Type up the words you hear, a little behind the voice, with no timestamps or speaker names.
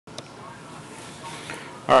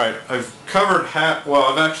Alright, I've covered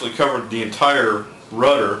I've actually covered the entire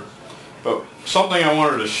rudder, but something I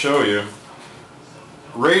wanted to show you,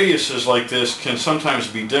 radiuses like this can sometimes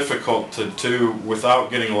be difficult to do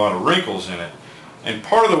without getting a lot of wrinkles in it. And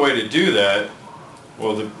part of the way to do that,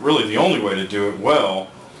 well, really the only way to do it well,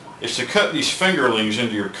 is to cut these fingerlings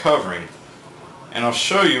into your covering. And I'll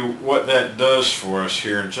show you what that does for us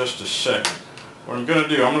here in just a second. What I'm going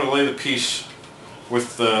to do, I'm going to lay the piece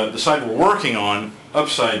with the side we're working on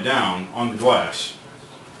upside down on the glass.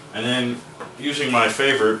 And then using my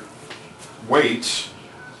favorite weights,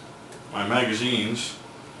 my magazines,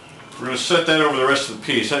 we're going to set that over the rest of the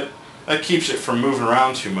piece. That keeps it from moving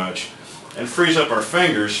around too much and frees up our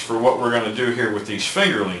fingers for what we're going to do here with these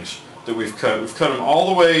fingerlings that we've cut. We've cut them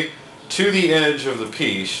all the way to the edge of the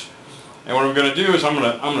piece. And what I'm going to do is I'm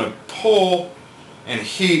going to pull and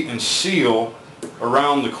heat and seal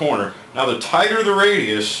around the corner. Now the tighter the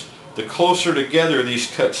radius, the closer together these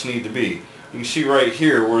cuts need to be. You can see right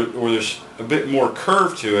here where there's a bit more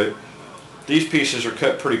curve to it, these pieces are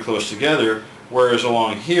cut pretty close together, whereas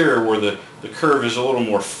along here where the curve is a little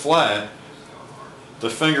more flat, the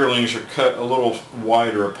fingerlings are cut a little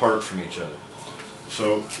wider apart from each other.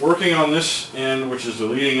 So working on this end, which is the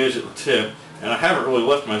leading edge at the tip, and I haven't really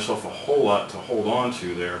left myself a whole lot to hold on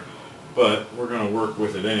to there, but we're going to work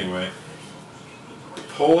with it anyway.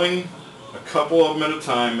 Pulling a couple of them at a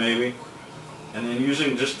time maybe, and then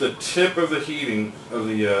using just the tip of the heating of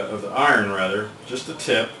the iron rather, just the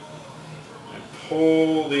tip, and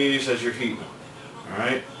pull these as you're heating them.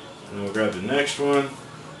 Alright, and then we'll grab the next one,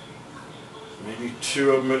 maybe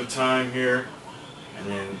two of them at a time here, and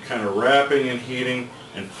then kind of wrapping and heating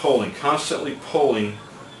and pulling, constantly pulling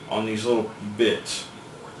on these little bits.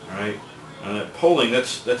 Alright, and that pulling,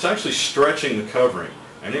 that's actually stretching the covering,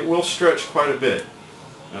 and it will stretch quite a bit.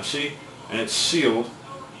 Now see, and it's sealed,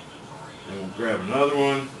 and we'll grab another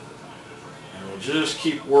one, and we'll just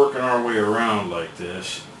keep working our way around like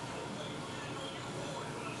this.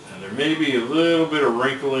 And there may be a little bit of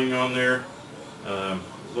wrinkling on there, a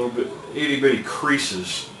little bit itty-bitty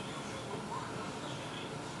creases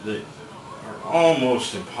that are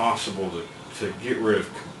almost impossible to get rid of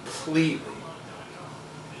completely.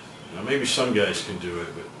 Now maybe some guys can do it,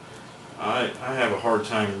 but I have a hard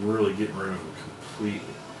time really getting rid of them completely.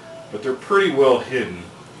 But they're pretty well hidden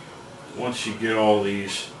once you get all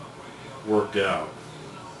these worked out.